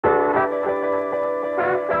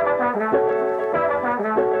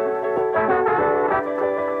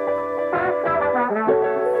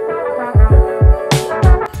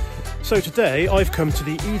So today I've come to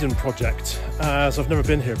the Eden project as I've never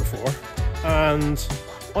been here before, and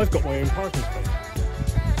I've got my own parking space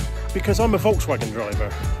because I'm a Volkswagen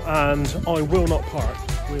driver and I will not park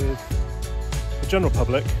with the general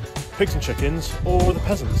public, pigs and chickens, or the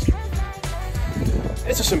peasants.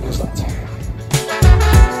 It's as simple as that.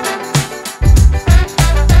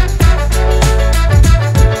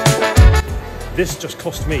 This just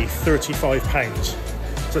cost me £35, so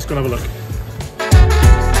let's go and have a look.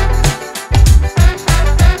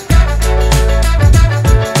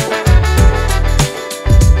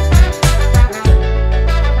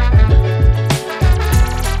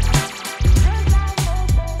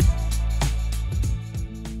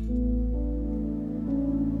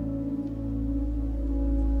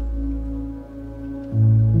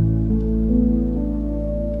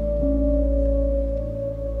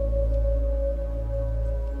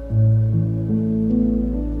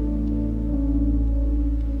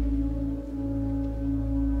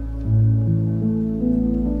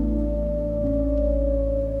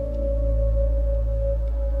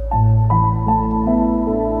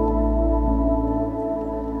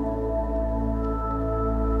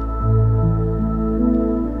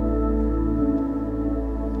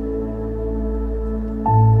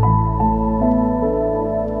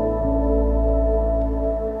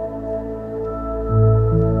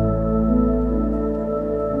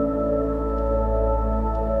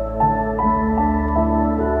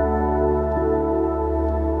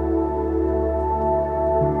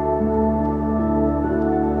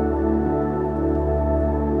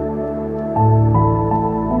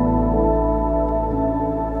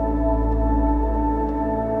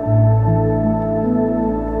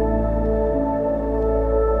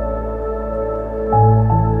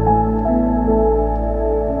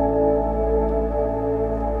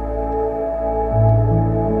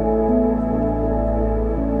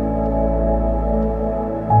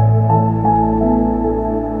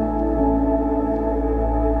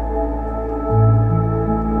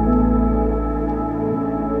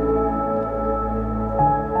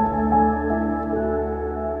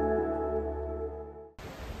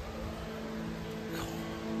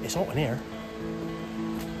 It's hot in here.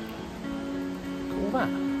 Look at all that.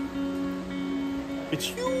 It's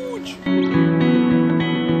huge.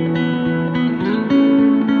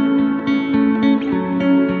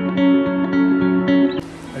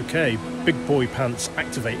 Okay, big boy pants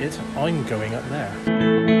activated. I'm going up there.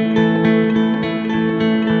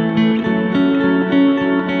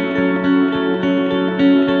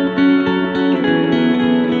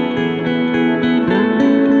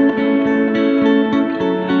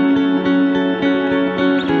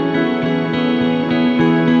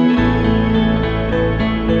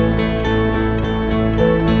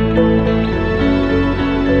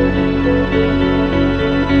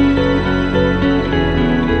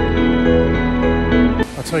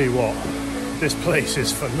 I'll tell you what, this place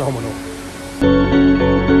is phenomenal.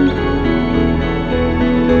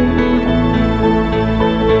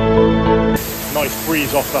 Nice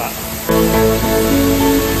breeze off that.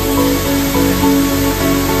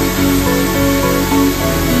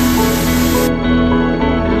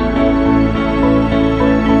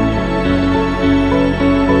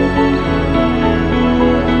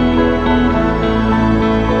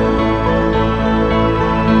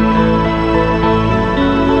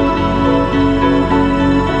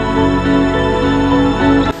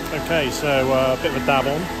 So a bit of a dab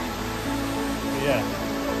on, yeah,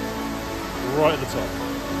 right at the top.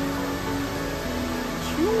 It's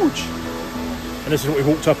huge, and this is what we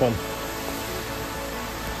walked up on.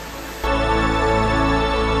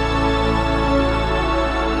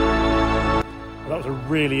 Well, that was a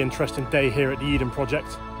really interesting day here at the Eden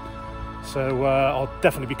project, so I'll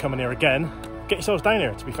definitely be coming here again. Get yourselves down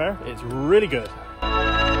here, to be fair, it's really good.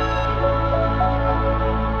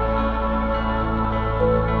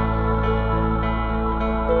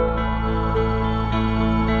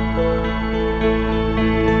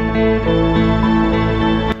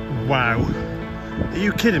 Wow, are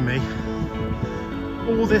you kidding me?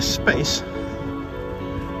 All this space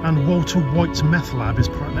and Walter White's meth lab is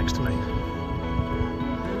parked next to me.